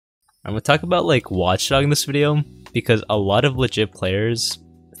I'm gonna talk about like Watchdog in this video because a lot of legit players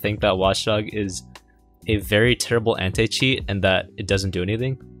think that Watchdog is a very terrible anti-cheat and that it doesn't do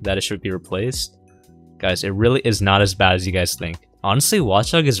anything, that it should be replaced. Guys, it really is not as bad as you guys think. Honestly,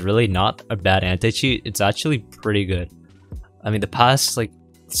 Watchdog is really not a bad anti-cheat, it's actually pretty good. I mean, the past like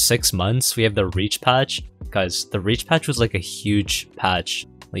 6 months, we have the reach patch. Guys, the reach patch was like a huge patch.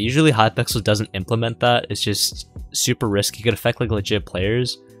 Like, usually Hypixel doesn't implement that, it's just super risky, it could affect like legit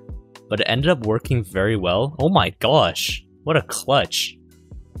players. But it ended up working very well. Oh my gosh, what a clutch.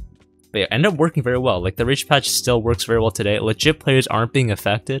 But it ended up working very well. Like, the reach patch still works very well today. Legit players aren't being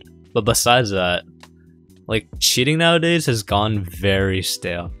affected. But besides that, like, cheating nowadays has gone very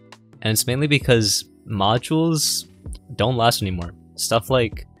stale. And it's mainly because modules don't last anymore. Stuff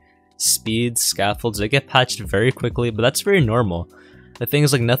like speeds, scaffolds, they get patched very quickly, but that's very normal. The thing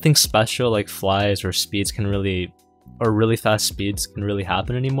is, like, nothing special like flies or speeds can really, or really fast speeds can really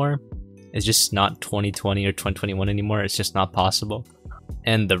happen anymore. It's just not 2020 or 2021 anymore. It's just not possible.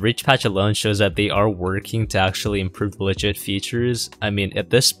 And the reach patch alone shows that they are working to actually improve the legit features. I mean, at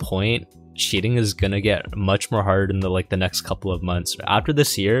this point, cheating is gonna get much more hard in the next couple of months. After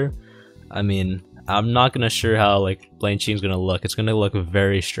this year, I mean, I'm not gonna sure how like blind cheating is gonna look. It's gonna look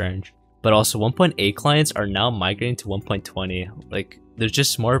very strange. But also 1.8 clients are now migrating to 1.20. Like, there's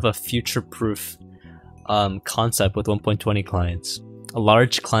just more of a future-proof concept with 1.20 clients.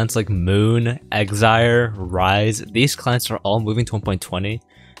 Large clients like Moon, Exire, Rise, these clients are all moving to 1.20,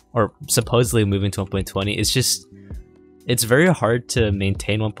 or supposedly moving to 1.20. It's very hard to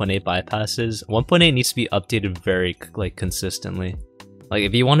maintain 1.8 bypasses. 1.8 needs to be updated very consistently. Like,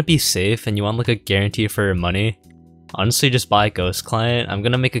 if you want to be safe and you want like a guarantee for your money, honestly just buy a ghost client. I'm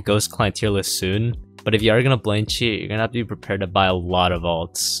gonna make a ghost client tier list soon, but if you are gonna blind cheat, you're gonna have to be prepared to buy a lot of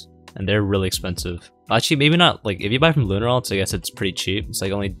alts, and they're really expensive. Actually, maybe not. Like, if you buy from Lunar alts, I guess it's pretty cheap. It's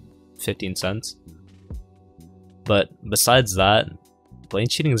like only 15 cents. But besides that,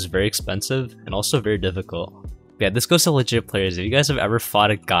 blind cheating is very expensive and also very difficult. Yeah, this goes to legit players. If you guys have ever fought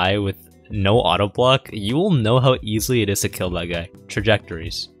a guy with no auto block, you will know how easily it is to kill that guy.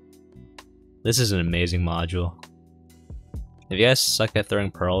 Trajectories. This is an amazing module. If you guys suck at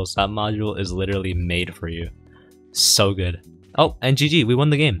throwing pearls, that module is literally made for you. So good. Oh, and GG, we won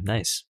the game. Nice.